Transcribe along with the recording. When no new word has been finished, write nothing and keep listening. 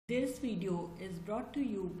This video is brought to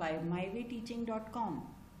you by mywayteaching.com.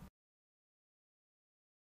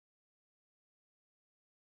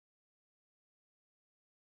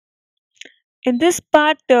 In this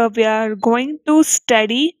part, we are going to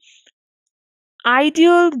study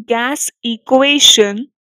ideal gas equation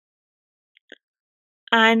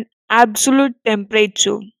and absolute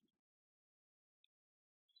temperature.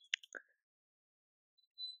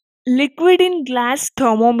 Liquid in glass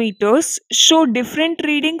thermometers show different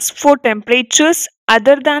readings for temperatures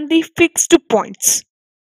other than the fixed points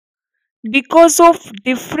because of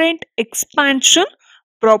different expansion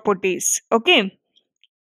properties. Okay,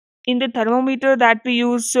 in the thermometer that we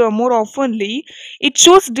use more oftenly, it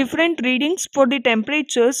shows different readings for the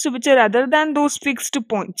temperatures which are other than those fixed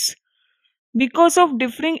points because of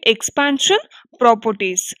differing expansion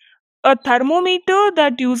properties. A thermometer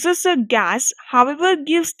that uses a gas, however,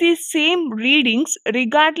 gives the same readings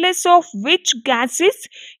regardless of which gas is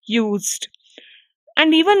used.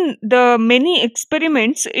 And even the many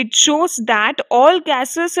experiments, it shows that all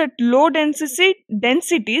gases at low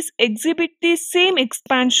densities exhibit the same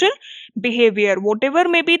expansion behavior, whatever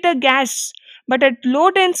may be the gas, but at low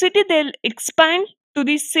density they'll expand to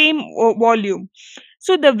the same volume.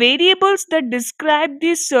 So the variables that describe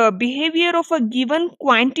this behavior of a given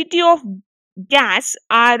quantity of gas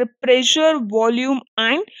are pressure, volume,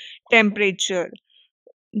 and temperature.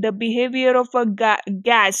 The behavior of a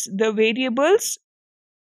gas, the variables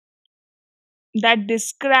that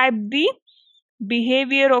describe the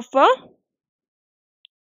behavior of a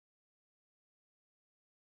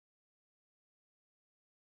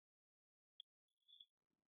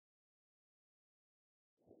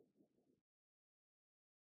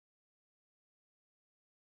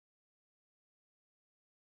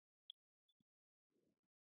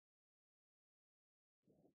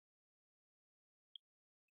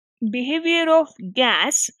behavior of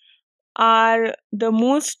gas are the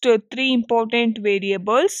most three important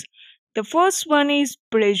variables. The first one is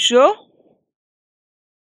pressure,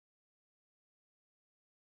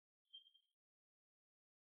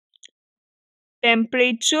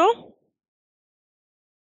 temperature,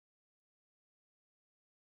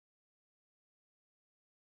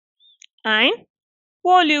 and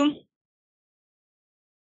volume.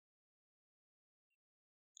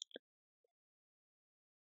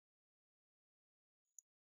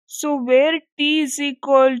 So where T is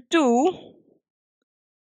equal to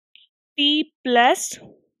T plus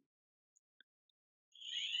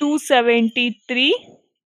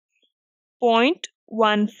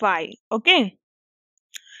 273.15. Okay.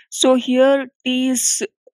 So here T is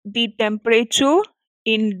the temperature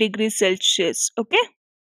in degrees Celsius. Okay.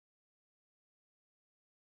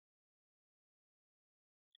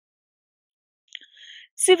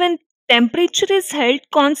 See, when temperature is held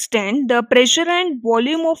constant, the pressure and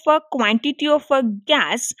volume of a quantity of a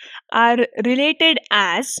gas are related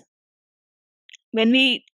as, when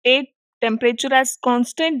we take temperature as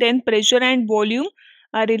constant, then pressure and volume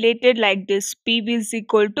are related like this. PV is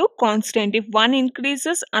equal to constant. If one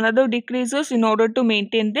increases, another decreases in order to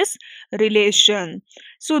maintain this relation.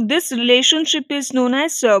 So this relationship is known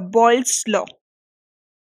as Boyle's law.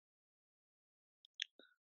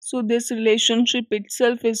 So this relationship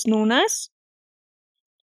itself is known as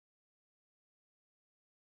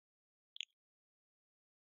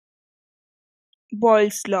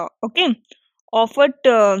Boyle's law. Okay. Offered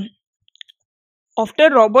after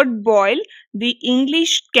Robert Boyle, the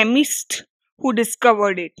English chemist who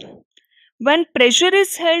discovered it. When pressure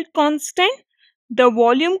is held constant, the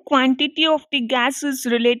volume quantity of the gas is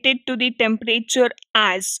related to the temperature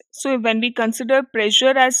as. So when we consider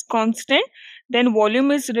pressure as constant, then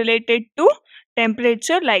volume is related to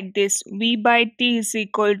temperature like this. V by T is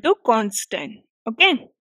equal to constant. Okay.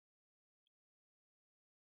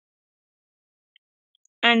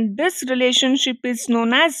 And this relationship is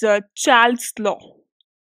known as Charles' law.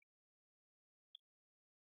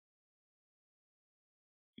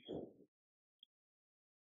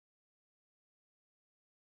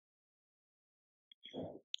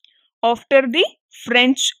 After the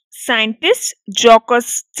French scientist Jacques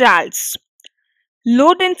Charles.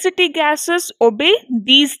 Low density gases obey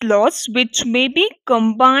these laws, which may be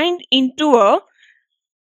combined into a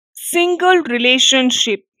single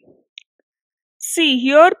relationship. See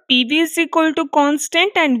here, PV is equal to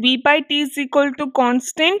constant and V by T is equal to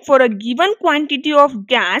constant for a given quantity of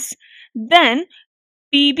gas. Then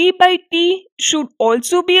PV by T should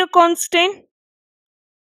also be a constant,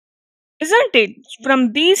 isn't it?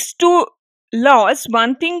 From these two laws,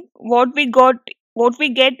 one thing what we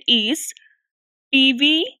get is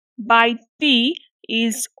PV by T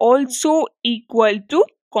is also equal to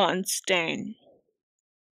constant.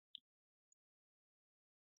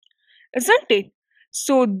 isn't it?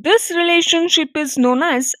 So this relationship is known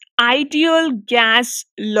as ideal gas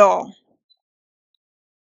law.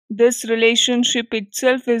 This relationship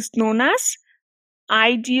itself is known as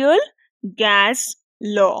ideal gas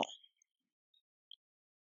law.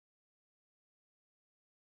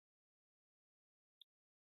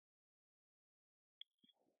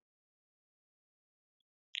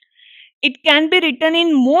 It can be written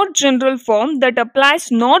in more general form that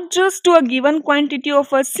applies not just to a given quantity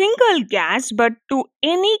of a single gas but to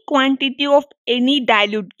any quantity of any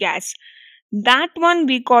dilute gas. That one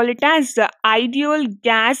we call it as the ideal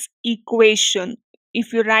gas equation.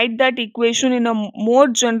 If you write that equation in a more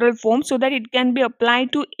general form so that it can be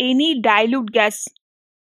applied to any dilute gas,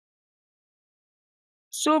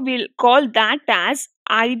 so we'll call that as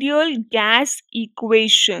ideal gas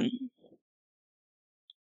equation.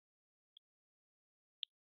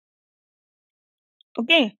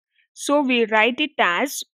 Okay, so we write it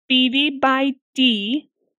as PV by T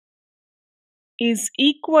is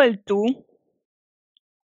equal to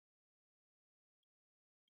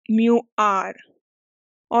mu R,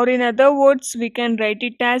 or in other words we can write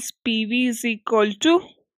it as PV is equal to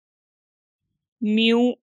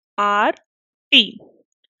mu R T.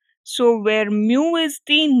 So where mu is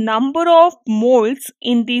the number of moles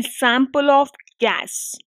in the sample of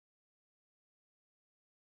gas.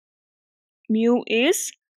 Mu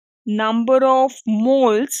is number of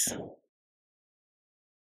moles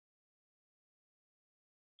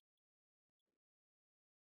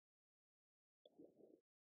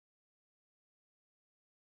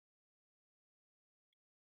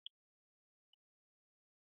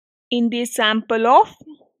in the sample of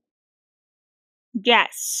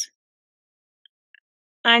gas.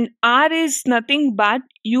 And R is nothing but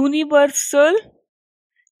universal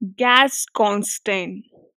gas constant.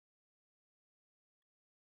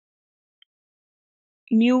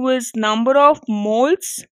 Mu is number of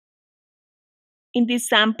moles in the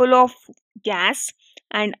sample of gas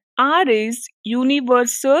and R is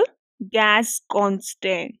universal gas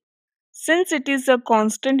constant. Since it is a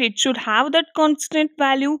constant, it should have that constant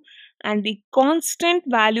value, and the constant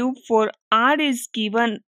value for R is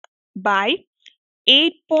given by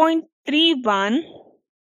 8.31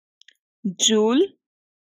 joule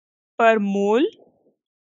per mole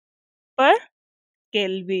per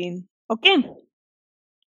Kelvin. Okay.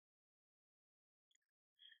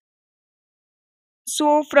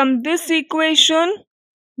 So from this equation,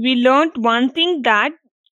 we learnt one thing, that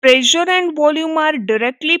pressure and volume are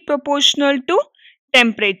directly proportional to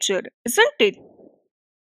temperature, isn't it?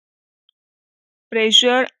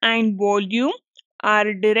 Pressure and volume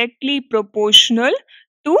are directly proportional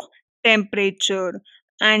to temperature.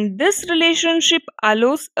 And this relationship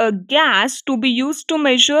allows a gas to be used to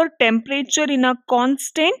measure temperature in a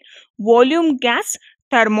constant volume gas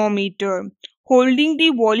thermometer. Holding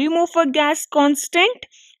the volume of a gas constant,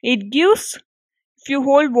 it gives, if you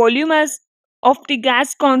hold volume as of the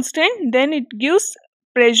gas constant, then it gives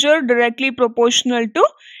pressure directly proportional to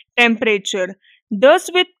temperature. Thus,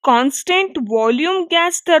 with constant volume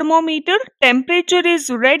gas thermometer, temperature is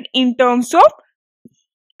read in terms of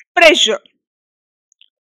pressure.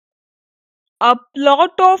 A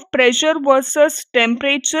plot of pressure versus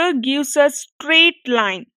temperature gives a straight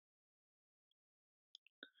line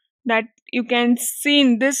that you can see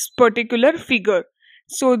in this particular figure.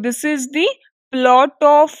 So this is the plot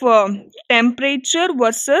of temperature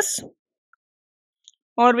versus,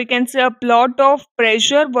 or we can say a plot of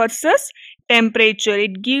pressure versus temperature.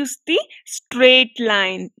 It gives the straight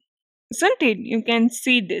line, isn't it? You can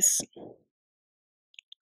see this.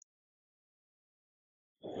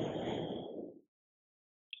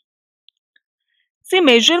 See,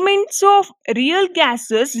 measurements of real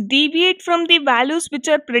gases deviate from the values which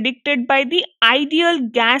are predicted by the ideal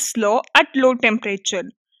gas law at low temperature.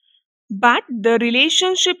 But the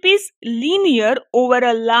relationship is linear over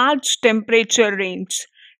a large temperature range.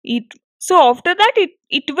 So after that,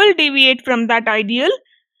 it will deviate from that ideal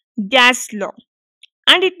gas law.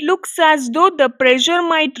 And it looks as though the pressure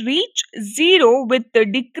might reach zero with the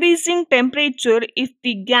decreasing temperature if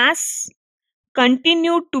the gas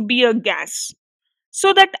continued to be a gas.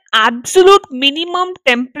 So that absolute minimum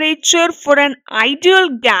temperature for an ideal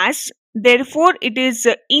gas, therefore it is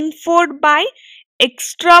inferred by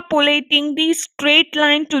extrapolating the straight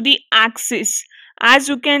line to the axis, as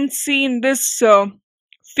you can see in this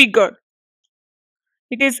figure.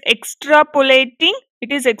 It is extrapolated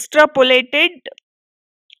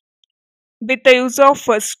with the use of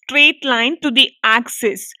a straight line to the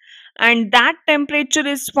axis, and that temperature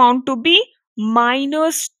is found to be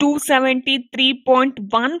minus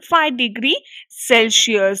 273.15 degree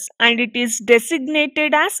Celsius, and it is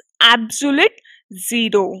designated as absolute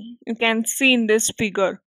zero. You can see in this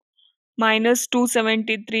figure minus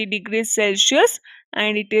 273 degrees Celsius,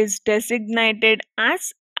 and it is designated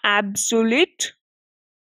as absolute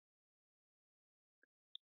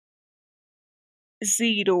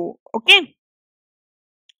zero. Okay,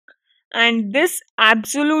 and this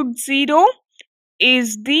absolute zero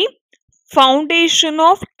is the foundation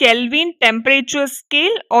of Kelvin temperature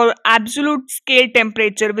scale or absolute scale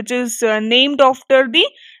temperature, which is named after the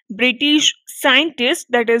British scientist,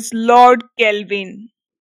 that is Lord Kelvin.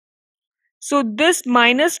 So this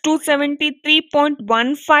minus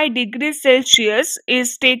 273.15 degrees Celsius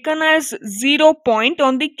is taken as 0 point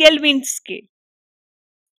on the Kelvin scale.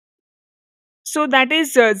 So that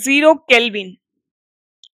is 0 Kelvin.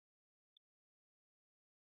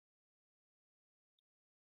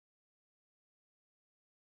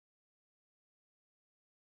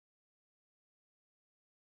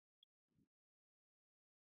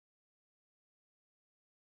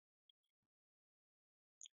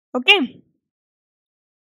 Okay.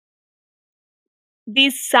 The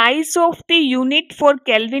size of the unit for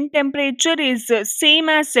Kelvin temperature is same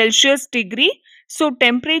as Celsius degree. So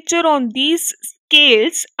temperature on these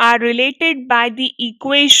scales are related by the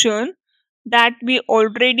equation that we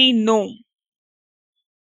already know.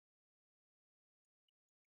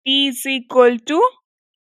 T is equal to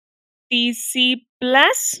Tc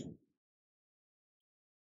plus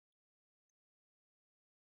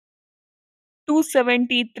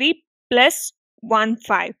 273 plus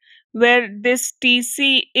 15, where this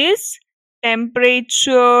Tc is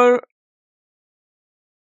temperature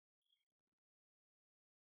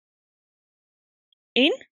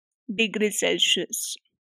in degrees Celsius.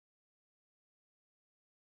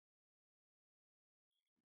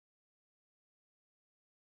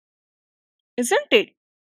 Isn't it?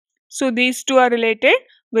 So these two are related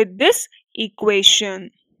with this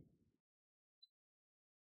equation.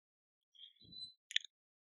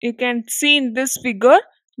 You can see in this figure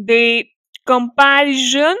the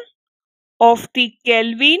comparison of the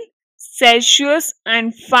Kelvin, Celsius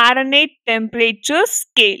and Fahrenheit temperature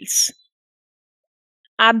scales.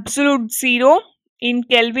 Absolute zero, in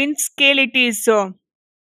Kelvin scale it is 0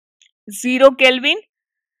 Kelvin,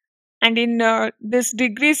 and in this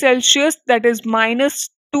degree Celsius, that is minus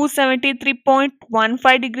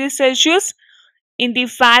 273.15 degrees Celsius. In the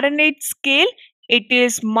Fahrenheit scale, it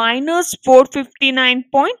is minus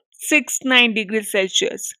 459.69 degrees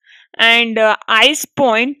Celsius. And ice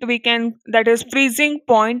point, we can, that is freezing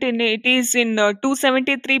point, and it is in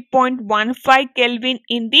 273.15 Kelvin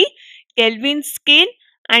in the Kelvin scale,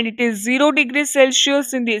 and it is 0 degrees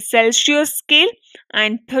Celsius in the Celsius scale,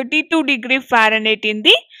 and 32 degree Fahrenheit in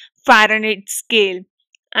the Fahrenheit scale.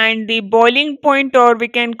 And the boiling point, or we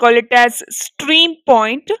can call it as stream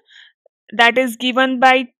point, that is given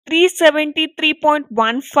by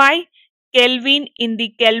 373.15 Kelvin in the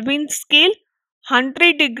Kelvin scale,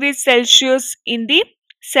 100 degrees Celsius in the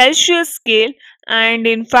Celsius scale, and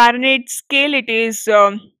in Fahrenheit scale it is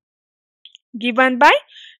given by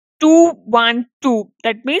 212,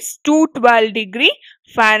 that means 212 degree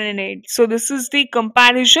Fahrenheit. So this is the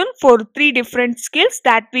comparison for three different scales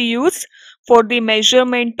that we use for the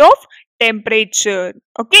measurement of temperature.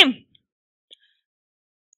 Okay.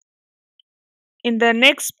 In the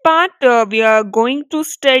next part, we are going to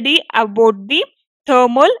study about the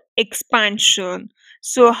thermal expansion.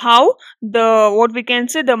 So how the, what we can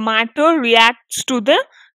say, the matter reacts to the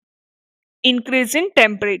increase in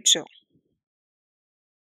temperature.